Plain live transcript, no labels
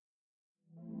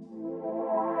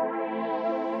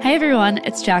Hey everyone,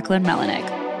 it's Jacqueline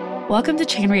Melanik. Welcome to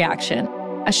Chain Reaction,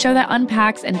 a show that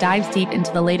unpacks and dives deep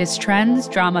into the latest trends,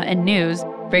 drama, and news,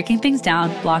 breaking things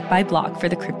down block by block for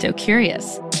the crypto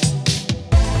curious.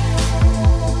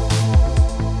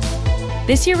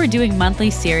 This year we're doing monthly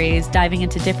series diving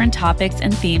into different topics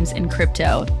and themes in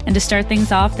crypto. And to start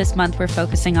things off, this month we're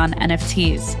focusing on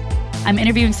NFTs. I'm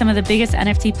interviewing some of the biggest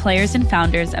NFT players and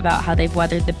founders about how they've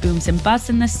weathered the booms and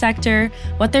busts in this sector,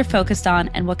 what they're focused on,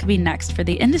 and what could be next for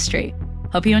the industry.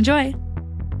 Hope you enjoy.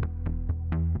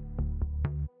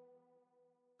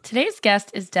 Today's guest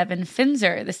is Devin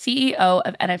Finzer, the CEO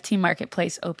of NFT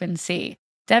marketplace OpenSea.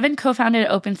 Devin co-founded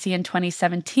OpenSea in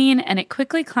 2017, and it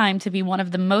quickly climbed to be one of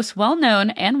the most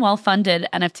well-known and well-funded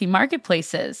NFT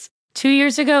marketplaces. 2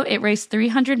 years ago, it raised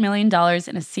 $300 million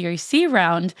in a Series C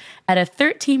round at a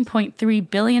 $13.3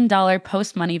 billion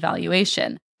post-money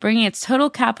valuation, bringing its total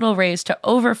capital raised to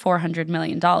over $400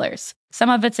 million. Some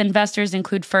of its investors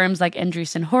include firms like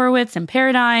Andreessen Horowitz and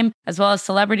Paradigm, as well as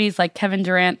celebrities like Kevin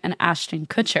Durant and Ashton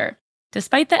Kutcher.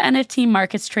 Despite the NFT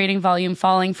market's trading volume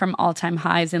falling from all-time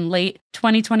highs in late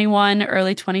 2021,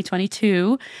 early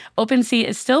 2022, OpenSea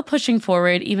is still pushing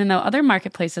forward even though other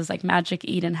marketplaces like Magic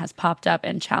Eden has popped up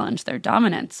and challenged their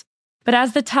dominance. But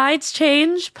as the tides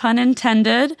change, pun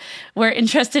intended, we're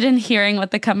interested in hearing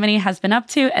what the company has been up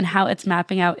to and how it's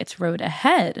mapping out its road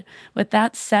ahead. With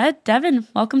that said, Devin,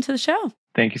 welcome to the show.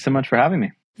 Thank you so much for having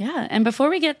me. Yeah, and before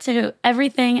we get to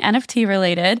everything NFT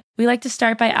related, we like to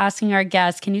start by asking our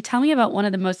guests, can you tell me about one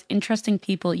of the most interesting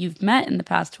people you've met in the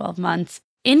past 12 months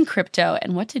in crypto,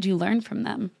 and what did you learn from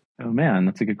them? Oh man,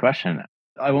 that's a good question.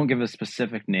 I won't give a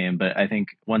specific name, but I think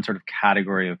one sort of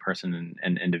category of person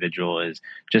and individual is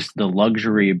just the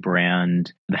luxury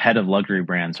brand, the head of luxury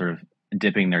brand sort of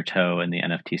dipping their toe in the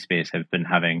NFT space. I've been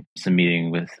having some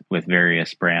meeting with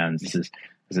various brands. This is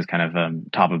kind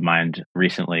of top of mind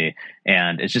recently.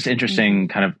 And it's just interesting,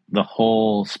 kind of the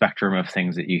whole spectrum of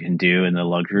things that you can do in the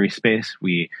luxury space.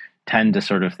 We tend to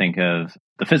sort of think of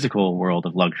the physical world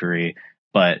of luxury,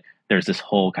 but there's this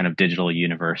whole kind of digital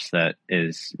universe that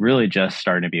is really just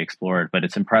starting to be explored. But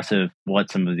it's impressive what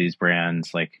some of these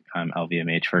brands like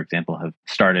LVMH, for example, have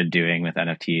started doing with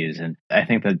NFTs. And I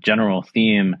think the general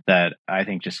theme that I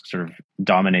think just sort of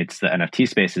dominates the NFT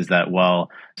space is that, well,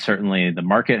 certainly the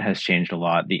market has changed a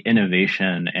lot. The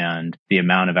innovation and the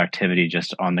amount of activity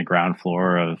just on the ground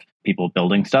floor of people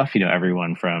building stuff,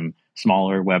 everyone from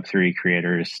smaller Web3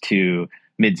 creators to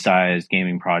mid-sized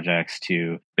gaming projects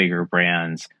to bigger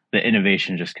brands, the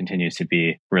innovation just continues to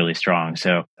be really strong.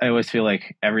 So I always feel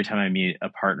like every time I meet a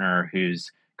partner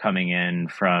who's coming in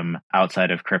from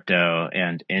outside of crypto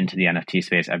and into the NFT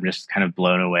space, I'm just kind of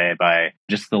blown away by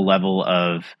just the level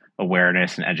of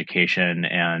awareness and education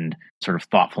and sort of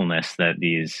thoughtfulness that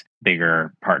these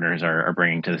bigger partners are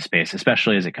bringing to the space,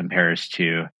 especially as it compares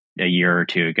to a year or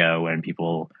two ago when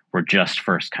people were just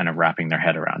first kind of wrapping their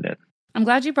head around it. I'm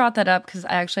glad you brought that up because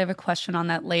I actually have a question on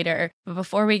that later. But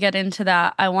before we get into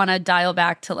that, I want to dial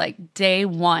back to like day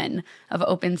one of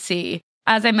OpenSea.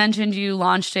 As I mentioned, you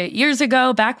launched it years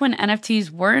ago, back when NFTs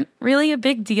weren't really a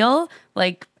big deal,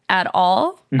 like at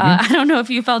all. I don't know if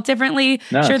you felt differently.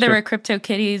 No, sure, there were crypto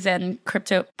kitties and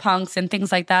crypto punks and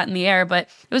things like that in the air, but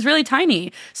it was really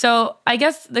tiny. So I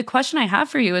guess the question I have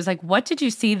for you is like, what did you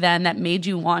see then that made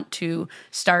you want to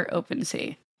start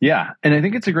OpenSea? Yeah. And I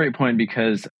think it's a great point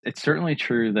because it's certainly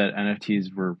true that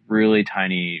NFTs were really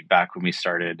tiny back when we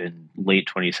started in late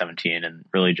 2017 and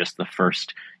really just the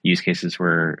first use cases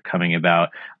were coming about.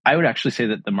 I would actually say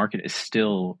that the market is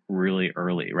still really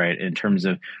early, right? In terms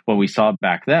of what we saw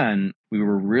back then, we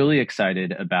were really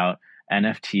excited about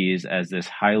NFTs as this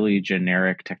highly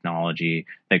generic technology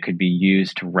that could be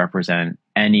used to represent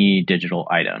any digital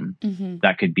item.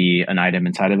 That could be an item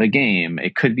inside of a game.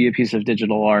 It could be a piece of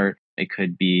digital art. It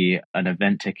could be an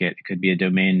event ticket. It could be a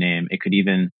domain name. It could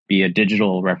even be a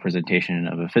digital representation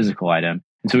of a physical item.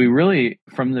 And so we really,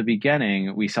 from the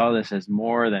beginning, we saw this as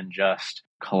more than just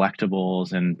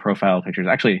collectibles and profile pictures.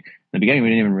 Actually, in the beginning, we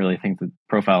didn't even really think that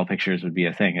profile pictures would be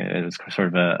a thing. It was sort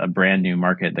of a brand new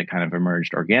market that kind of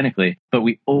emerged organically. But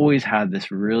we always had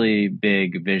this really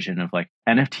big vision of like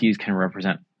NFTs can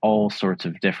represent all sorts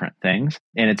of different things.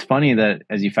 And it's funny that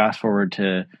as you fast forward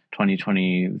to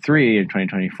 2023 and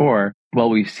 2024,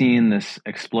 well, we've seen this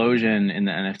explosion in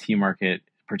the NFT market,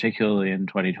 particularly in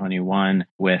 2021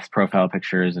 with profile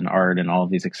pictures and art and all of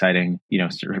these exciting,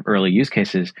 sort of early use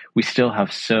cases. We still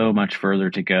have so much further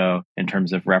to go in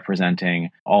terms of representing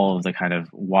all of the kind of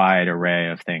wide array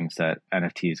of things that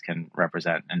NFTs can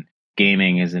represent. And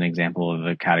gaming is an example of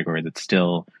a category that's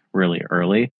still really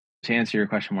early. To answer your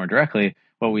question more directly,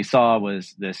 what we saw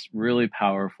was this really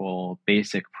powerful,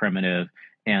 basic, primitive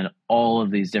and all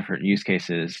of these different use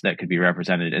cases that could be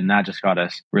represented. And that just got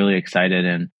us really excited.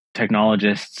 And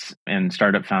technologists and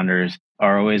startup founders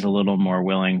are always a little more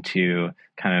willing to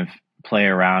kind of play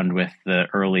around with the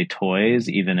early toys,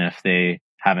 even if they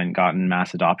haven't gotten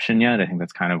mass adoption yet. I think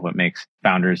that's kind of what makes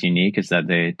founders unique, is that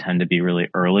they tend to be really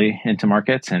early into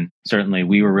markets. And certainly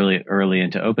we were really early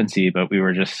into OpenSea, but we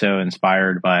were just so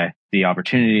inspired by the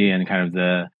opportunity and kind of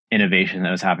the innovation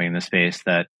that was happening in the space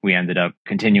that we ended up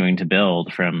continuing to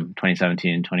build from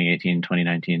 2017, 2018,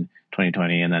 2019,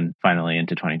 2020, and then finally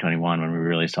into 2021 when we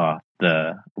really saw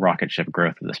the rocket ship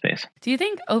growth of the space. Do you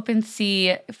think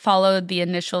OpenSea followed the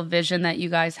initial vision that you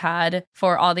guys had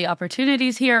for all the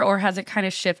opportunities here, or has it kind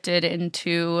of shifted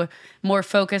into more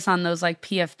focus on those like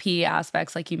PFP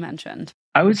aspects like you mentioned?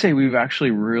 I would say we've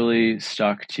actually really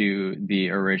stuck to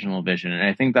the original vision. And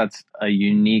I think that's a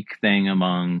unique thing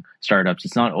among startups.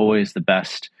 It's not always the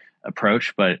best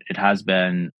approach, but it has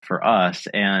been for us.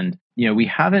 And, we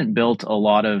haven't built a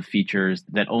lot of features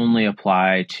that only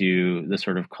apply to the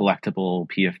sort of collectible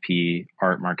PFP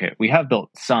art market. We have built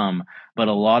some, but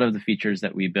a lot of the features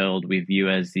that we build, we view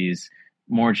as these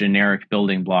more generic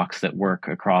building blocks that work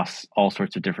across all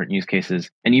sorts of different use cases.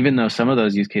 And even though some of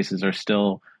those use cases are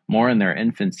still more in their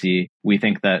infancy, we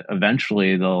think that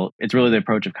eventually it's really the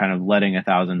approach of kind of letting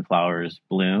 1,000 flowers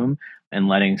bloom and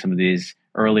letting some of these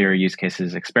earlier use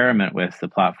cases experiment with the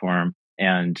platform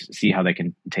and see how they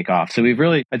can take off. So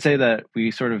I'd say that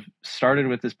we sort of started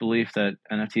with this belief that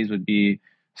NFTs would be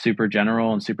super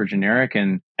general and super generic,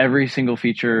 and every single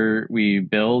feature we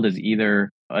build is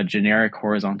either a generic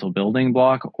horizontal building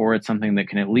block or it's something that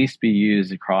can at least be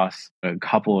used across a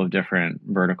couple of different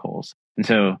verticals. And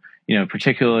so,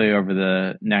 particularly over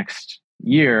the next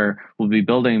year, we'll be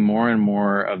building more and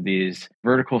more of these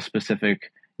vertical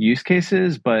specific use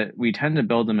cases, but we tend to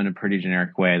build them in a pretty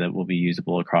generic way that will be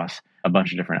usable across a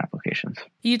bunch of different applications.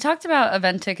 You talked about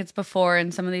event tickets before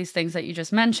and some of these things that you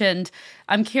just mentioned.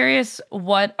 I'm curious,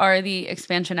 what are the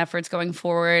expansion efforts going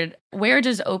forward? Where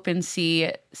does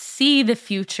OpenSea see the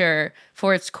future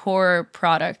for its core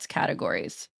product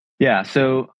categories? Yeah,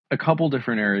 so a couple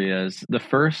different areas. The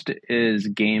first is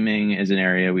gaming is an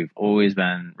area we've always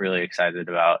been really excited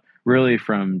about, really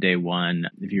from day one.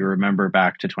 If you remember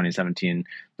back to 2017,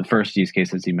 the first use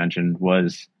case, as you mentioned,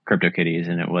 was CryptoKitties,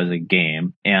 and it was a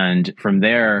game. And from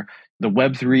there, the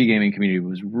Web3 gaming community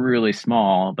was really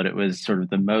small, but it was sort of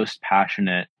the most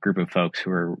passionate group of folks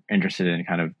who were interested in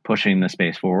kind of pushing the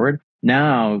space forward.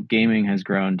 Now, gaming has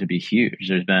grown to be huge.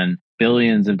 There's been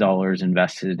billions of dollars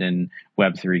invested in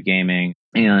Web3 gaming.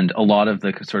 And a lot of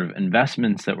the sort of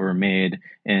investments that were made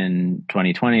in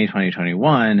 2020,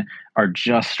 2021 are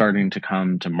just starting to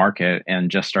come to market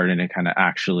and just starting to kind of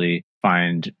actually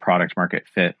find product market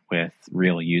fit with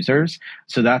real users.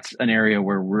 So that's an area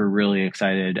where we're really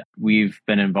excited. We've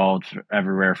been involved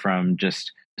everywhere from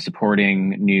just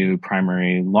supporting new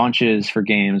primary launches for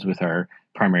games with our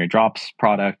primary drops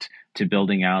product to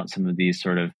building out some of these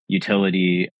sort of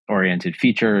utility-oriented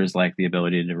features like the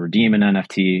ability to redeem an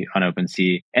NFT on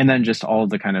OpenSea, and then just all of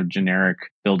the kind of generic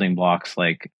building blocks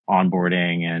like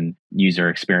onboarding and user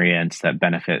experience that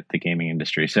benefit the gaming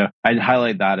industry. So I'd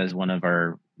highlight that as one of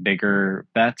our bigger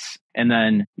bets. And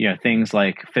then, things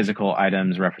like physical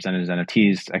items represented as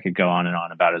NFTs, I could go on and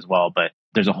on about as well, but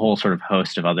there's a whole sort of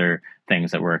host of other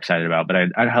things that we're excited about. But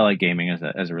I'd highlight gaming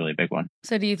as a really big one.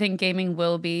 So do you think gaming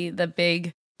will be the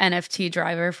big NFT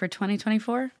driver for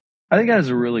 2024? I think that is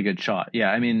a really good shot. Yeah.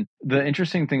 I mean, the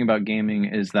interesting thing about gaming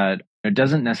is that it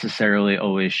doesn't necessarily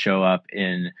always show up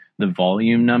in the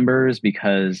volume numbers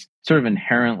because sort of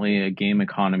inherently a game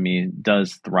economy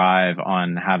does thrive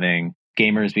on having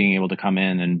gamers being able to come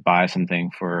in and buy something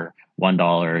for $1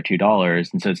 or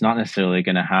 $2. And so it's not necessarily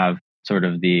going to have sort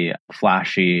of the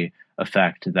flashy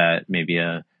effect that maybe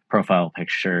a profile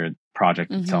picture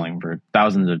project selling for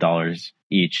thousands of dollars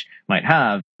each might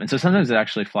have. And so sometimes it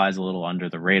actually flies a little under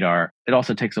the radar. It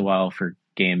also takes a while for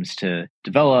games to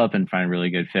develop and find really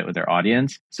good fit with their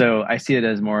audience. So I see it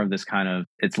as more of this kind of,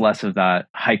 it's less of that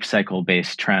hype cycle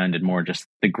based trend and more just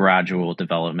the gradual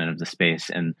development of the space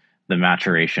and the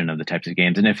maturation of the types of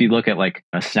games. And if you look at like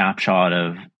a snapshot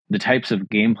of the types of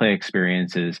gameplay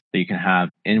experiences that you can have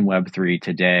in Web3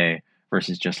 today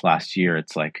versus just last year,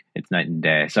 it's night and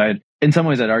day. So in some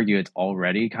ways, I'd argue it's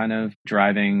already kind of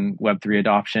driving Web3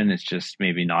 adoption. It's just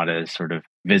maybe not as sort of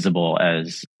visible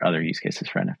as other use cases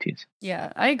for NFTs.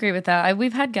 Yeah, I agree with that.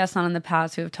 We've had guests on in the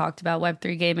past who have talked about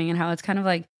Web3 gaming and how it's kind of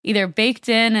like either baked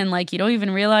in and like you don't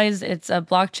even realize it's a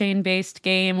blockchain-based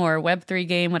game or a Web3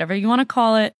 game, whatever you want to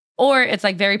call it. Or it's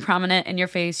like very prominent in your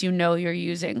face, you're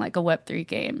using like a Web3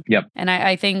 game. Yep. And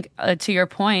I think to your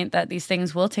point that these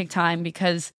things will take time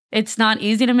because it's not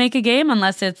easy to make a game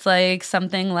unless it's like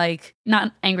something like,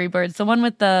 not Angry Birds, the one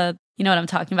with the, you know what I'm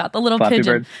talking about, the little Flappy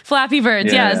pigeon. Bird? Flappy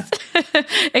Birds, Yeah,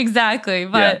 yes. Exactly.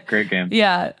 But great game.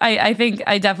 yeah, I think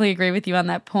I definitely agree with you on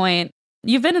that point.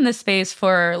 You've been in this space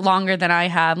for longer than I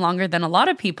have, longer than a lot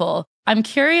of people. I'm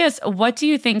curious, what do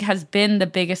you think has been the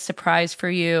biggest surprise for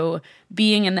you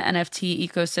being in the NFT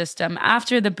ecosystem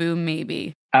after the boom,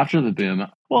 maybe? After the boom,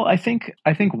 well, I think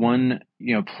one,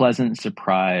 pleasant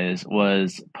surprise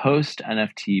was post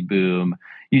NFT boom.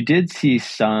 You did see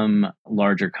some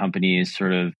larger companies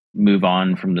sort of move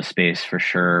on from the space for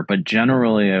sure, but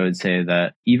generally I would say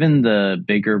that even the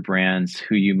bigger brands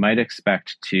who you might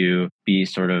expect to be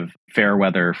sort of fair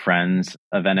weather friends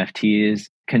of NFTs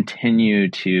continue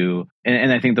to,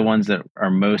 and I think the ones that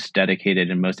are most dedicated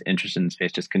and most interested in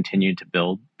space just continue to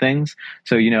build things.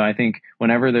 So, I think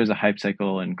whenever there's a hype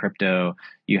cycle in crypto,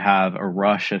 you have a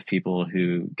rush of people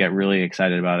who get really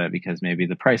excited about it because maybe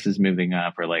the price is moving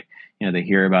up, or like, they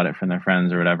hear about it from their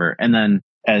friends or whatever. And then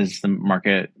as the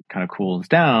market kind of cools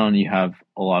down, you have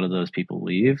a lot of those people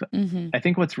leave. Mm-hmm. I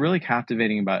think what's really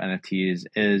captivating about NFTs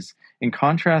is, in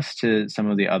contrast to some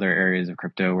of the other areas of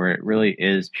crypto where it really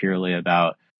is purely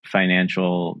about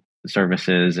financial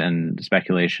services and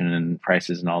speculation and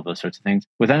prices and all those sorts of things,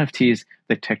 with NFTs,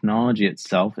 the technology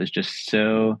itself is just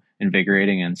so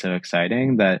invigorating and so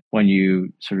exciting that when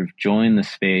you sort of join the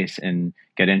space and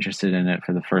get interested in it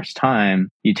for the first time,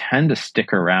 you tend to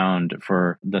stick around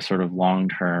for the sort of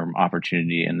long-term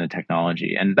opportunity in the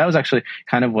technology. And that was actually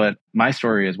kind of what my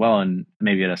story as well, and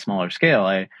maybe at a smaller scale.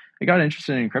 I got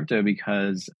interested in crypto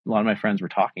because a lot of my friends were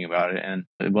talking about it, and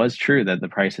it was true that the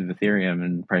price of Ethereum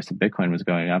and the price of Bitcoin was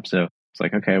going up. So it's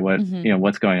like, okay,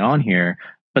 what's going on here?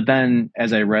 But then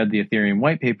as I read the Ethereum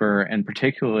white paper, and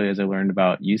particularly as I learned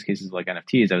about use cases like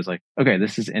NFTs, I was like, okay,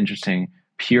 this is interesting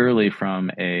purely from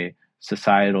a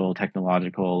societal,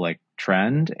 technological like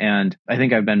trend. And I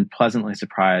think I've been pleasantly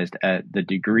surprised at the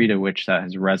degree to which that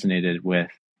has resonated with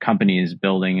companies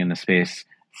building in the space,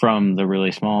 from the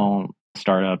really small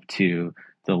startup to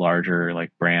the larger like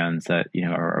brands that,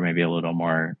 are maybe a little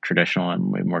more traditional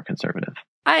and way more conservative.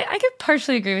 I could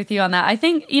partially agree with you on that. I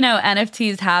think,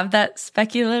 NFTs have that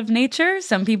speculative nature.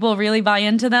 Some people really buy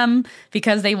into them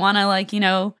because they want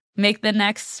to make the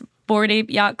next Bored Ape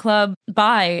Yacht Club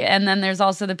buy. And then there's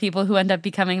also the people who end up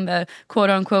becoming the quote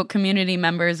unquote community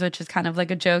members, which is kind of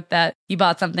like a joke that you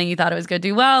bought something, you thought it was going to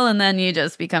do well, and then you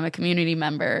just become a community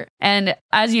member. And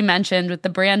as you mentioned, with the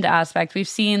brand aspect, we've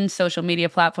seen social media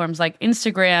platforms like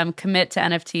Instagram commit to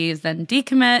NFTs, then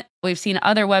decommit. We've seen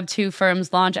other Web2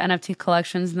 firms launch NFT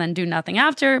collections and then do nothing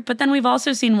after. But then we've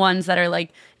also seen ones that are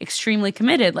like extremely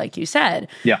committed, like you said.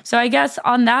 Yeah. So I guess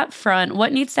on that front,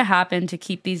 what needs to happen to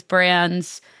keep these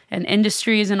brands and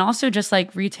industries and also just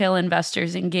like retail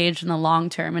investors engaged in the long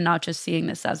term and not just seeing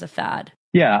this as a fad?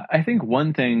 Yeah, I think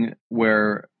one thing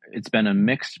where it's been a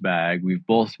mixed bag, we've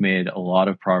both made a lot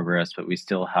of progress, but we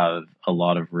still have a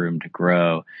lot of room to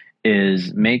grow,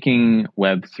 is making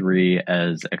Web3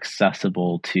 as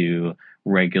accessible to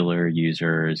regular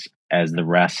users as the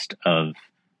rest of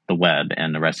the web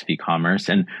and the rest of e-commerce.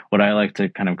 And what I like to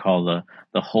kind of call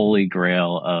the holy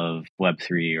grail of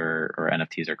Web3 or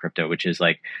NFTs or crypto, which is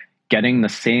like getting the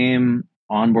same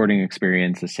onboarding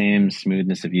experience, the same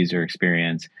smoothness of user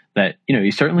experience that,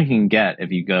 you certainly can get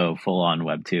if you go full on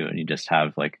Web2 and you just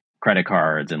have like credit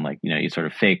cards and like, you sort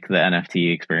of fake the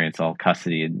NFT experience, all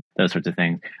custody and those sorts of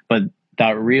things. But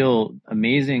that real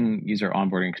amazing user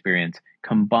onboarding experience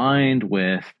combined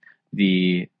with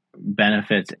the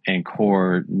benefits and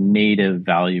core native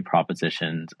value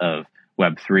propositions of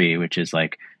Web3, which is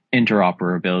like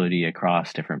interoperability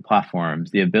across different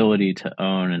platforms, the ability to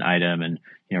own an item and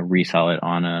resell it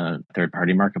on a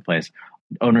third-party marketplace,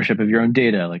 ownership of your own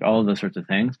data, like all of those sorts of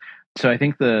things. So I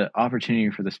think the opportunity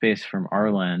for the space from our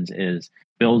lens is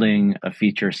building a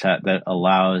feature set that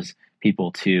allows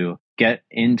people to get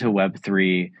into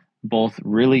Web3 both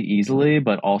really easily,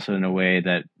 but also in a way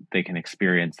that they can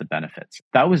experience the benefits.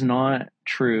 That was not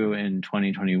true in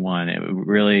 2021. It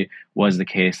really was the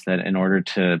case that in order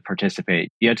to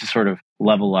participate, you had to sort of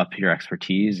level up your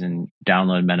expertise and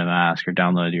download MetaMask or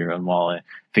download your own wallet,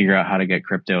 figure out how to get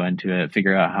crypto into it,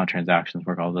 figure out how transactions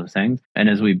work, all those things. And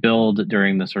as we build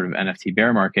during the sort of NFT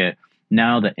bear market,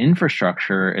 now the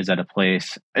infrastructure is at a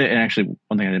place, and actually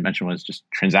one thing I didn't mention was just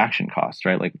transaction costs,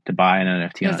 right? Like to buy an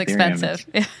NFT on Ethereum. Expensive.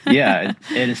 Yeah,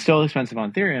 it is still expensive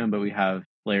on Ethereum, but we have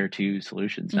layer 2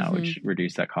 solutions now, which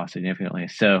reduce that cost significantly.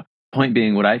 So point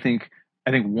being, I think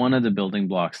one of the building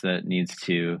blocks that needs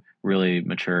to really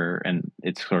mature, and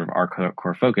it's sort of our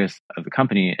core focus of the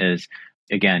company, is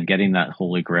again, getting that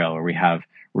holy grail where we have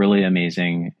really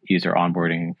amazing user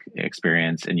onboarding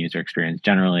experience and user experience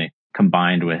generally,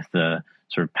 combined with the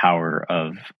sort of power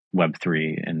of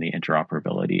Web3 and the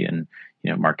interoperability and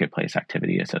marketplace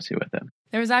activity associated with it.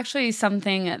 There was actually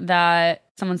something that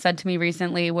someone said to me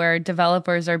recently where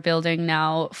developers are building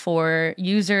now for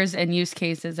users and use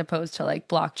cases opposed to like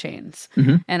blockchains.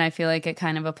 Mm-hmm. And I feel like it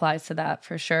kind of applies to that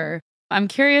for sure. I'm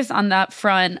curious on that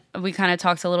front. We kind of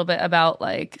talked a little bit about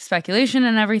like speculation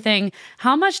and everything.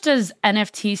 How much does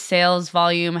NFT sales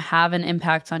volume have an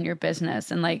impact on your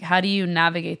business? And like, how do you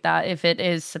navigate that if it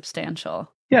is substantial?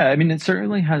 Yeah, I mean, it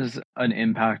certainly has an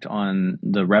impact on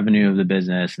the revenue of the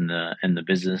business and the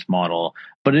business model,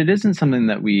 but it isn't something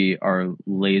that we are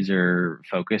laser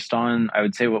focused on. I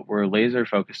would say what we're laser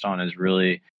focused on is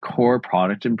really core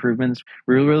product improvements.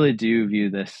 We really do view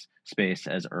this space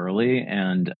as early,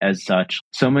 and as such,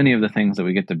 so many of the things that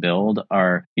we get to build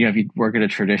are, if you work at a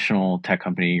traditional tech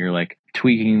company, you're like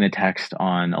tweaking the text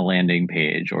on a landing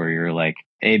page, or you're like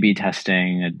A/B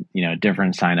testing a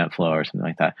different sign up flow or something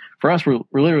like that. For us, we're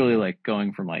really like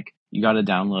going from like, you got to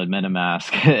download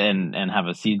MetaMask and have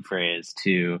a seed phrase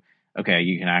to, okay,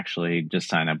 you can actually just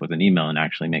sign up with an email and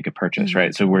actually make a purchase, mm-hmm.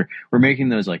 right? So we're making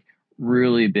those like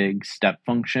really big step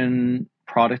function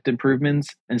product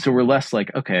improvements. And so we're less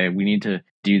like, okay, we need to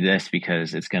do this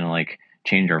because it's going to like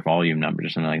change our volume numbers or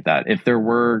something like that. If there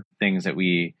were things that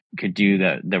we could do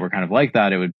that were kind of like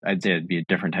that, I'd say it'd be a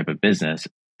different type of business.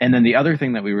 And then the other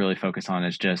thing that we really focus on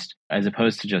is just, as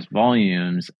opposed to just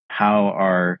volumes, how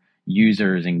are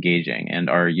users engaging,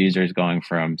 and are users going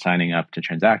from signing up to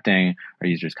transacting? Are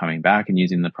users coming back and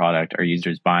using the product? Are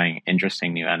users buying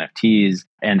interesting new NFTs?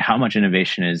 And how much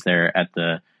innovation is there at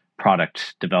the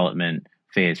product development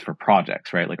phase for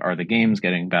projects, right? Like, are the games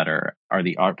getting better? Are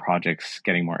the art projects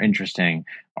getting more interesting?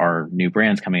 Are new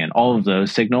brands coming in? All of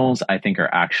those signals, I think, are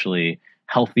actually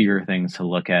healthier things to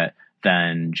look at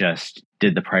than just,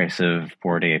 did the price of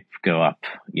Bored Ape go up,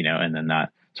 and then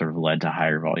that sort of led to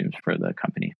higher volumes for the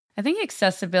company. I think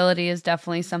accessibility is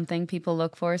definitely something people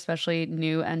look for, especially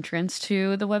new entrants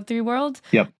to the Web3 world.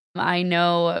 Yep. I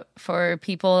know for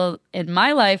people in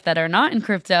my life that are not in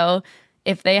crypto,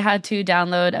 if they had to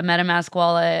download a MetaMask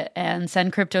wallet and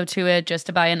send crypto to it just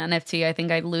to buy an NFT, I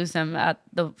think I'd lose them at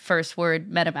the first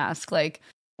word MetaMask. Like,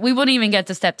 we wouldn't even get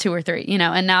to step 2 or 3,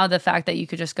 and now the fact that you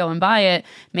could just go and buy it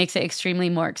makes it extremely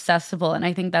more accessible. And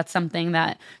I think that's something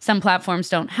that some platforms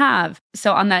don't have.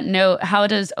 So on that note, how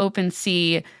does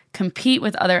OpenSea compete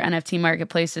with other NFT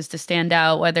marketplaces to stand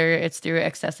out, whether it's through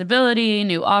accessibility,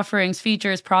 new offerings,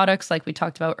 features, products like we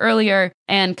talked about earlier,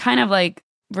 and kind of like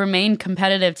remain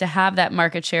competitive to have that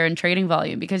market share and trading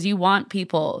volume, because you want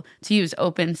people to use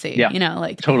OpenSea,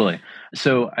 Yeah, totally.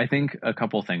 So I think a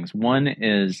couple things. One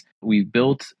is we've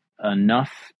built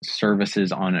enough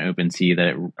services on OpenSea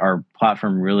that our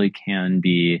platform really can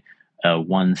be a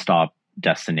one-stop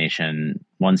destination,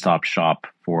 one-stop shop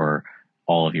for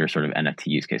all of your sort of NFT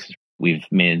use cases. We've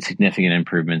made significant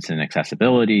improvements in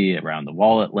accessibility around the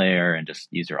wallet layer and just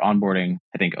user onboarding.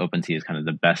 I think OpenSea is kind of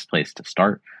the best place to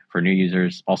start for new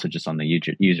users, also just on the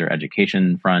user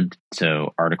education front.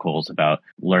 So articles about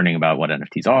learning about what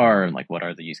NFTs are and like what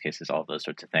are the use cases, all of those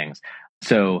sorts of things.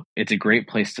 So it's a great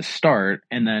place to start.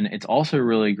 And then it's also a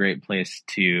really great place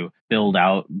to build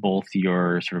out both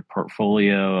your sort of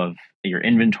portfolio of your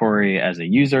inventory as a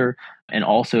user, and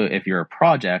also if you're a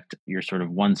project, your sort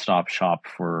of one-stop shop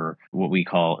for what we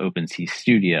call OpenSea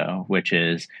Studio, which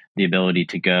is the ability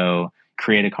to go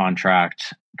create a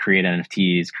contract, create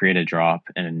NFTs, create a drop,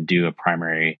 and do a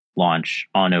primary launch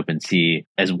on OpenSea,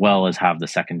 as well as have the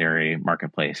secondary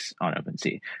marketplace on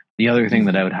OpenSea. The other thing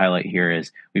that I would highlight here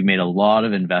is we've made a lot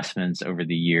of investments over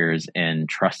the years in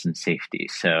trust and safety.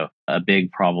 So a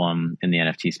big problem in the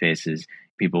NFT space is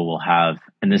people will have,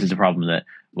 and this is a problem that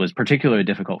was particularly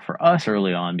difficult for us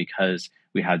early on because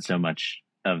we had so much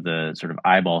of the sort of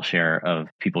eyeball share of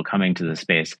people coming to the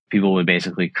space. People would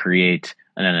basically create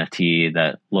an NFT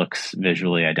that looks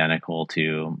visually identical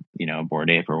to, a Bored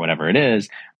Ape or whatever it is,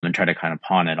 and try to kind of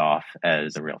pawn it off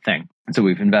as a real thing. And so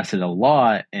we've invested a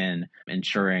lot in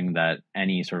ensuring that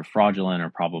any sort of fraudulent or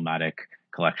problematic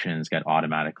collections get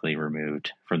automatically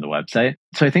removed from the website.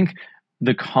 So I think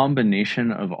the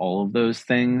combination of all of those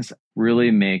things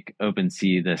really make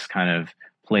OpenSea this kind of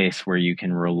place where you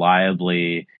can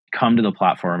reliably come to the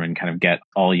platform and kind of get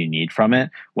all you need from it,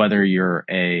 whether you're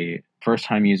a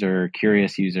first-time user,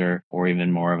 curious user, or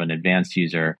even more of an advanced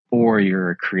user, or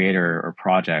you're a creator or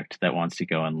project that wants to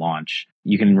go and launch.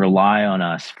 You can rely on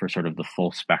us for sort of the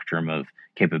full spectrum of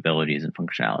capabilities and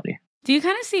functionality. Do you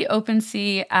kind of see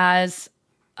OpenSea as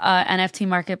NFT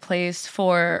marketplace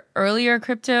for earlier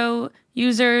crypto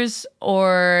users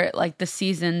or like the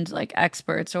seasoned like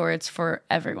experts, or it's for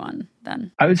everyone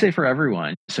then? I would say for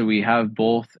everyone. So we have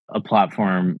both a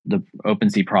platform, the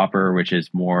OpenSea proper, which is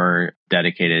more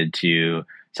dedicated to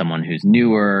someone who's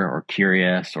newer or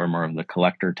curious or more of the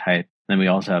collector type. Then we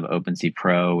also have OpenSea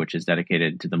Pro, which is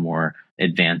dedicated to the more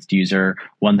advanced user.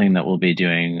 One thing that we'll be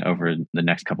doing over the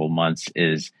next couple of months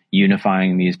is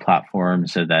unifying these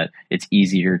platforms so that it's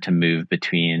easier to move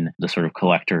between the sort of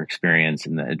collector experience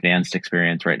and the advanced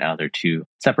experience. Right now, they're two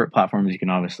separate platforms. You can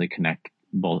obviously connect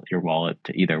both your wallet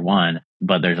to either one,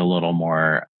 but there's a little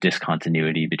more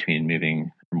discontinuity between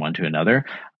moving from one to another.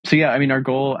 So yeah, I mean, our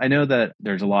goal, I know that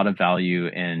there's a lot of value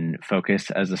in focus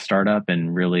as a startup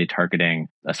and really targeting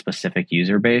a specific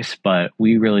user base, but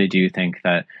we really do think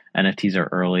that NFTs are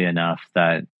early enough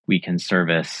that we can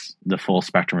service the full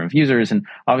spectrum of users. And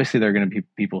obviously there are going to be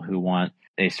people who want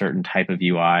a certain type of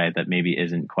UI that maybe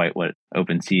isn't quite what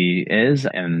OpenSea is.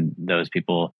 And those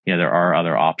people, there are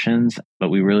other options, but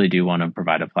we really do want to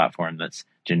provide a platform that's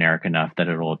generic enough that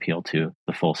it'll appeal to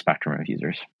the full spectrum of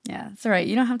users. Yeah, it's all right.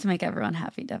 You don't have to make everyone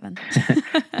happy, Devin.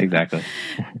 Exactly.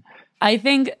 I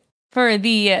think for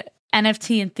the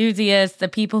NFT enthusiasts, the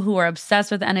people who are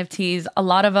obsessed with NFTs, a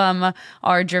lot of them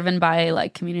are driven by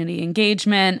like community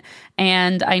engagement.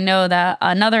 And I know that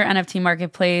another NFT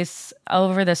marketplace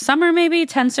over the summer, maybe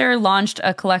Tensor launched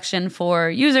a collection for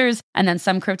users, and then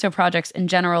some crypto projects in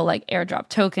general, like airdrop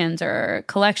tokens or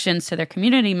collections to their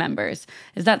community members.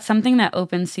 Is that something that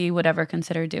OpenSea would ever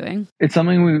consider doing? It's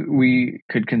something we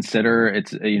could consider.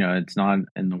 It's not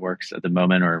in the works at the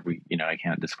moment, or I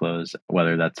can't disclose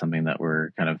whether that's something that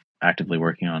we're kind of actively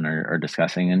working on or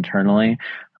discussing internally.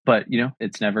 But,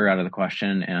 it's never out of the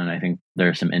question. And I think there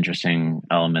are some interesting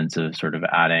elements of sort of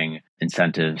adding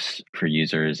incentives for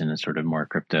users in a sort of more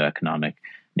crypto economic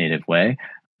native way.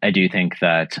 I do think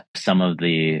that some of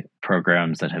the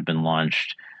programs that have been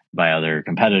launched by other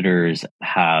competitors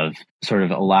have sort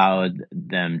of allowed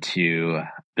them to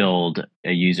build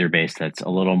a user base that's a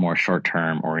little more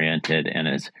short-term oriented and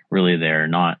is really there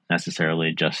not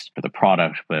necessarily just for the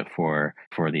product, but for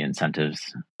the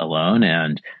incentives alone.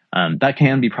 And that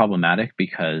can be problematic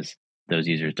because those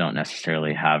users don't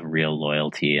necessarily have real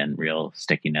loyalty and real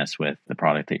stickiness with the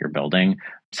product that you're building.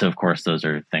 So, of course, those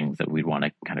are things that we'd want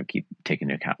to kind of keep taking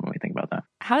into account when we think about that.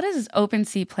 How does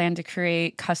OpenSea plan to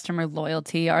create customer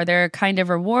loyalty? Are there kind of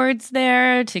rewards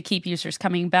there to keep users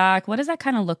coming back? What does that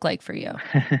kind of look like for you?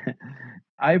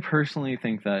 I personally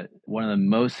think that one of the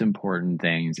most important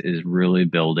things is really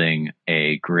building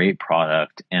a great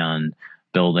product and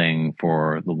building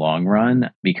for the long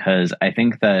run, because I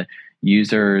think that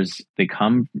users, they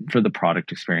come for the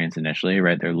product experience initially,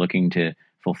 right? They're looking to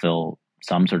fulfill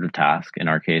some sort of task. In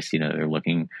our case, they're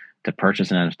looking to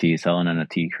purchase an NFT, sell an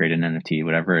NFT, create an NFT,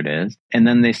 whatever it is. And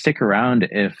then they stick around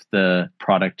if the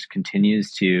product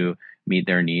continues to meet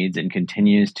their needs and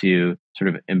continues to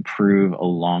sort of improve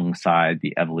alongside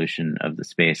the evolution of the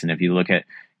space. And if you look at,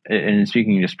 and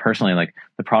speaking just personally, like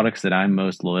the products that I'm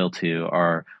most loyal to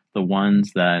are the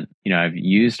ones that, I've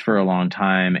used for a long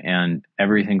time, and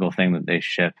every single thing that they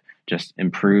ship just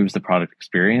improves the product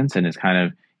experience and is kind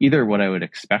of either what I would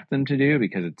expect them to do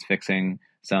because it's fixing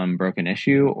some broken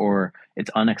issue, or it's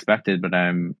unexpected, but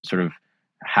I'm sort of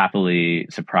happily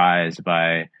surprised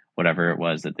by whatever it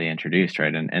was that they introduced,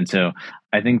 right? And so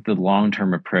I think the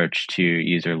long-term approach to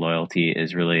user loyalty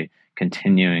is really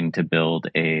continuing to build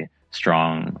a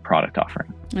strong product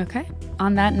offering. Okay.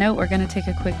 On that note, we're going to take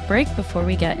a quick break before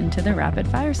we get into the rapid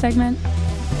fire segment.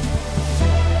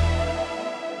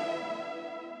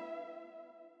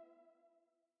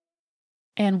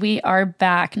 And we are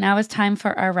back. Now it's time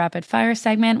for our rapid fire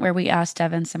segment where we ask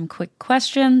Devin some quick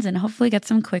questions and hopefully get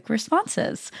some quick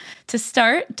responses. To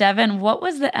start, Devin, what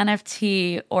was the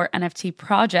NFT or NFT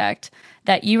project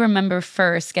that you remember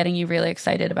first getting you really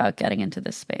excited about getting into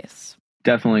this space?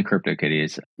 Definitely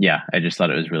CryptoKitties. Yeah, I just thought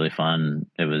it was really fun.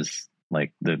 It was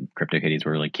like the CryptoKitties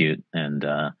were really cute, and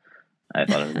I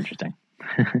thought it was interesting.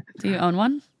 Do you own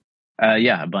one?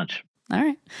 Yeah, a bunch. All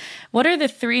right. What are the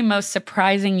 3 most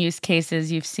surprising use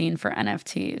cases you've seen for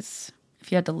NFTs,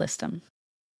 if you had to list them?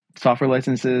 Software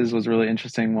licenses was a really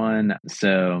interesting one.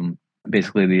 So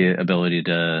basically the ability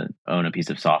to own a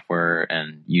piece of software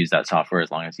and use that software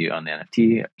as long as you own the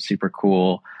NFT, super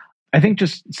cool. I think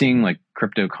just seeing like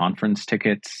crypto conference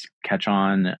tickets catch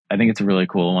on, I think it's a really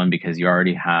cool one because you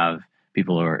already have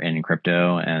people who are in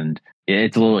crypto, and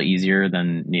it's a little easier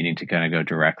than needing to kind of go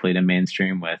directly to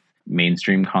mainstream with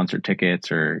mainstream concert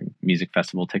tickets or music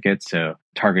festival tickets. So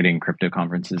targeting crypto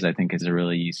conferences, I think, is a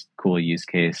really cool use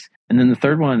case. And then the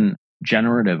third one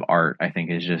generative art, I think,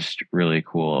 is just really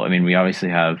cool. I mean, we obviously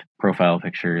have profile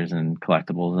pictures and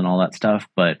collectibles and all that stuff,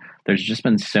 but there's just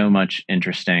been so much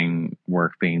interesting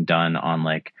work being done on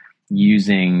like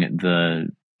using the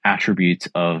attributes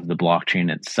of the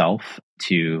blockchain itself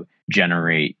to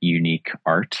generate unique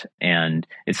art. And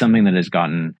it's something that has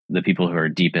gotten the people who are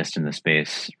deepest in the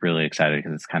space really excited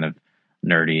because it's kind of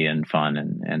nerdy and fun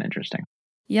and interesting.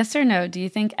 Yes or no? Do you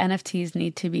think NFTs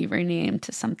need to be renamed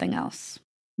to something else?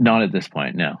 Not at this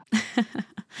point, no.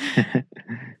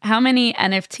 How many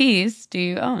NFTs do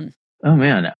you own? Oh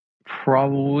man,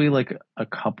 probably like a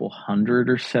couple hundred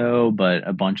or so, but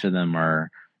a bunch of them are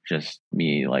just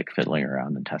me like fiddling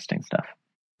around and testing stuff.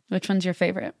 Which one's your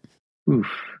favorite? Oof.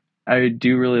 I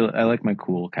like my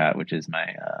cool cat, which is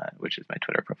my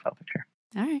Twitter profile picture.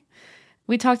 All right.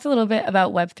 We talked a little bit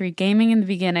about Web3 gaming in the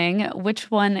beginning.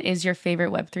 Which one is your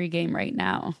favorite Web3 game right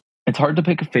now? It's hard to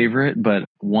pick a favorite, but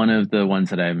one of the ones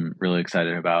that I'm really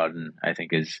excited about and I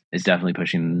think is definitely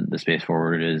pushing the space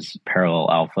forward is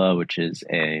Parallel Alpha, which is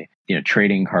a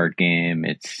trading card game.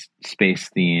 It's space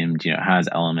themed, it has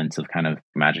elements of kind of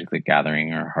Magic the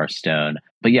Gathering or Hearthstone.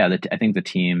 But yeah, I think the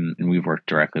team, and we've worked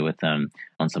directly with them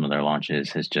on some of their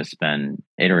launches, has just been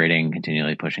iterating,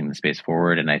 continually pushing the space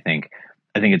forward. And I think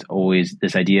it's always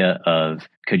this idea of,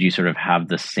 could you sort of have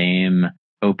the same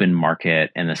open market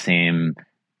and the same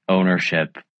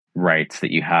ownership rights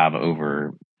that you have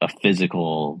over a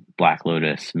physical Black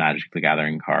Lotus Magic the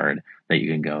Gathering card that you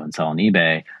can go and sell on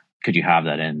eBay? Could you have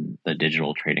that in the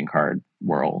digital trading card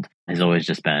world? Has always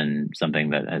just been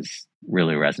something that has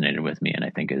really resonated with me and I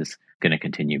think is going to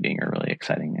continue being a really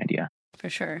exciting idea. For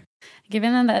sure.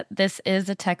 Given that this is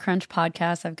a TechCrunch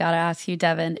podcast, I've got to ask you,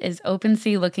 Devin, is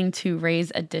OpenSea looking to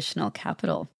raise additional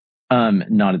capital?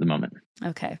 Not at the moment.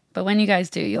 Okay. But when you guys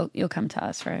do, you'll come to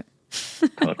us, right?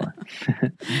 Totally.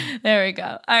 There we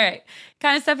go. All right.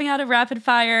 Kind of stepping out of rapid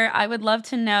fire, I would love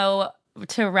to know,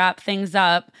 to wrap things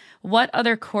up, what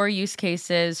other core use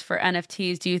cases for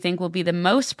NFTs do you think will be the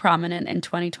most prominent in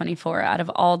 2024 out of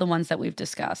all the ones that we've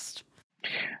discussed?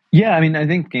 Yeah, I mean, I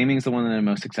think gaming is the one that I'm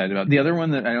most excited about. The other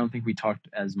one that I don't think we talked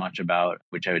as much about,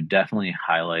 which I would definitely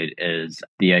highlight, is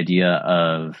the idea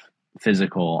of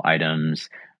physical items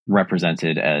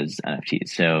represented as NFTs.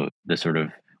 So the sort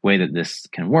of way that this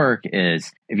can work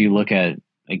is if you look at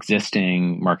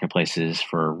existing marketplaces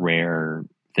for rare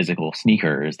physical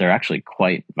sneakers, they're actually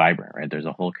quite vibrant, right? There's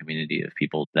a whole community of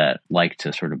people that like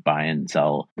to sort of buy and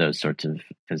sell those sorts of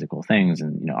physical things.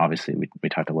 And, obviously we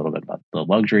talked a little bit about the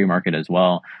luxury market as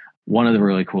well. One of the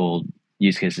really cool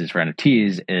use cases for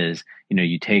NFTs is,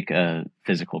 you take a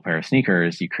physical pair of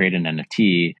sneakers, you create an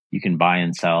NFT, you can buy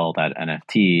and sell that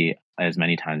NFT as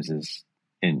many times as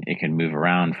it can move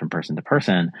around from person to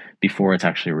person before it's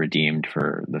actually redeemed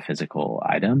for the physical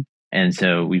item. And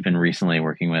so we've been recently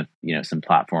working with, some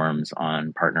platforms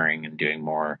on partnering and doing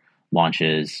more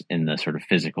launches in the sort of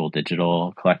physical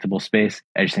digital collectible space.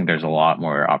 I just think there's a lot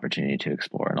more opportunity to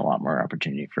explore and a lot more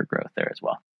opportunity for growth there as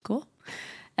well. Cool.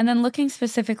 And then looking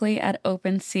specifically at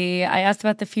OpenSea, I asked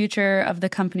about the future of the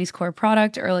company's core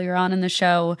product earlier on in the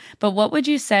show, but what would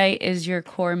you say is your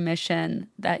core mission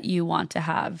that you want to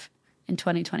have in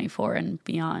 2024 and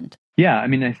beyond? Yeah, I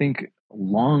mean, I think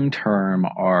long term,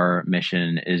 our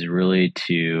mission is really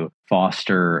to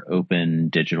foster open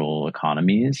digital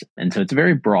economies. And so it's a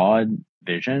very broad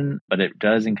vision, but it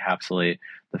does encapsulate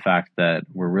the fact that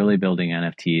we're really building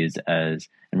NFTs and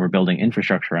we're building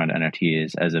infrastructure around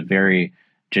NFTs as a very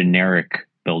generic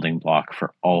building block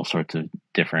for all sorts of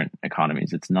different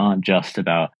economies. It's not just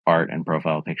about art and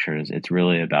profile pictures. It's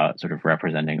really about sort of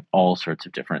representing all sorts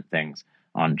of different things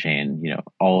on chain,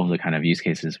 all of the kind of use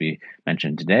cases we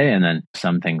mentioned today, and then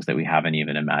some things that we haven't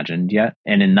even imagined yet.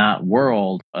 And in that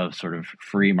world of sort of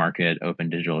free market, open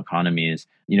digital economies,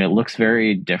 it looks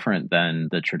very different than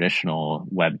the traditional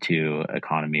Web 2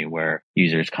 economy where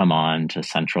users come on to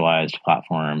centralized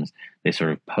platforms. They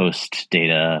sort of post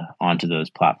data onto those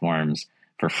platforms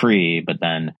for free, but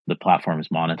then the platforms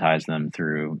monetize them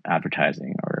through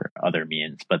advertising or other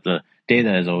means. But the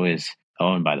data is always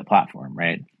owned by the platform,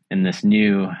 right? In this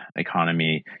new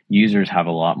economy, users have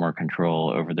a lot more control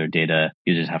over their data.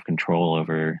 Users have control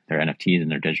over their NFTs and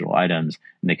their digital items,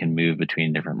 and they can move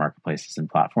between different marketplaces and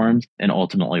platforms. And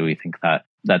ultimately, we think that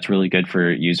that's really good for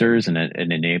users, and it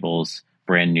enables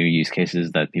brand new use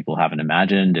cases that people haven't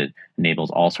imagined. It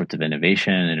enables all sorts of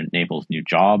innovation. It enables new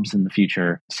jobs in the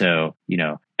future. So,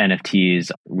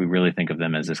 NFTs, we really think of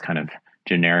them as this kind of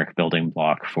generic building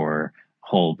block for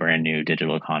whole brand new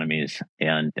digital economies.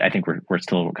 And I think we're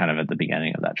still kind of at the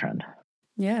beginning of that trend.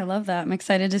 Yeah, I love that. I'm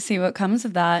excited to see what comes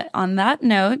of that. On that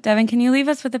note, Devin, can you leave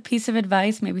us with a piece of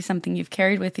advice, maybe something you've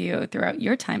carried with you throughout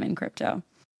your time in crypto?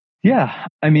 Yeah,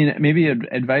 I mean, maybe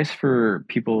advice for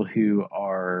people who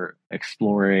are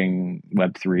exploring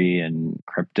Web3 and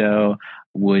crypto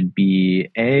would be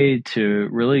to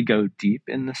really go deep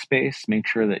in the space, make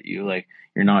sure that you're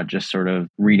not just sort of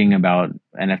reading about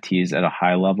NFTs at a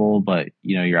high level, but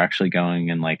you're actually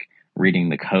going and reading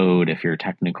the code if you're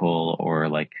technical, or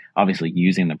obviously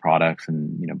using the products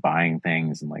and buying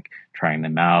things and trying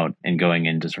them out and going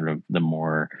into sort of the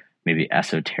more maybe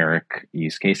esoteric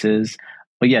use cases.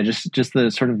 But yeah, just the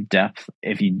sort of depth.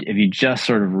 If you just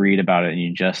sort of read about it and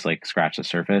you just scratch the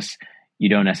surface, you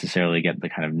don't necessarily get the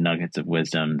kind of nuggets of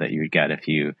wisdom that you would get if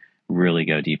you really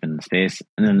go deep in the space.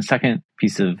 And then the second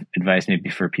piece of advice, maybe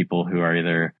for people who are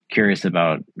either curious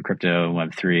about crypto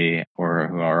and Web3 or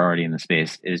who are already in the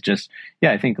space, is just,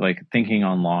 I think thinking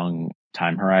on long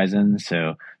time horizons.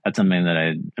 So that's something that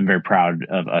I'm very proud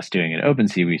of us doing at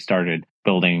OpenSea. We started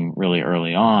building really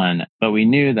early on, but we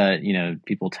knew that,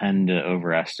 people tend to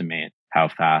overestimate how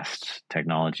fast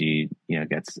technology,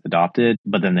 gets adopted.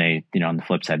 But then they, on the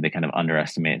flip side, they kind of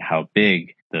underestimate how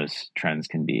big those trends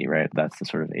can be, right? That's the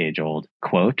sort of age-old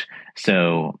quote.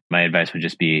 So my advice would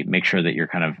just be make sure that you're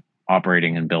kind of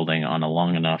operating and building on a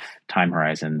long enough time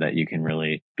horizon that you can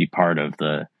really be part of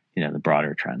the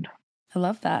broader trend. I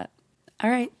love that. All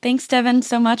right. Thanks, Devin,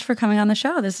 so much for coming on the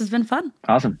show. This has been fun.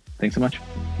 Awesome. Thanks so much.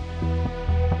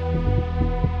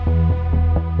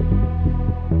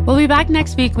 We'll be back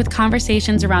next week with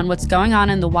conversations around what's going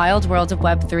on in the wild world of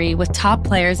Web3 with top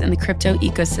players in the crypto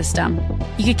ecosystem.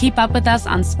 You can keep up with us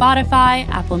on Spotify,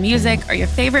 Apple Music, or your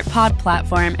favorite pod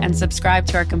platform, and subscribe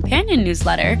to our companion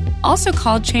newsletter, also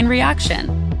called Chain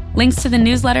Reaction. Links to the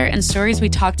newsletter and stories we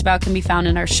talked about can be found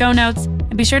in our show notes,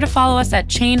 and be sure to follow us at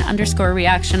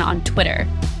chain_reaction on Twitter.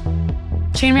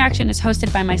 Chain Reaction is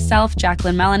hosted by myself,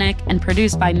 Jacqueline Melanik, and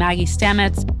produced by Maggie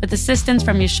Stamets, with assistance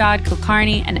from Yashad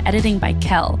Kulkarni and editing by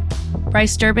Kel.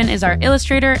 Bryce Durbin is our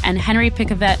illustrator, and Henry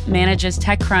Picavet manages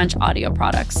TechCrunch audio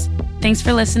products. Thanks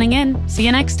for listening in. See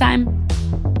you next time.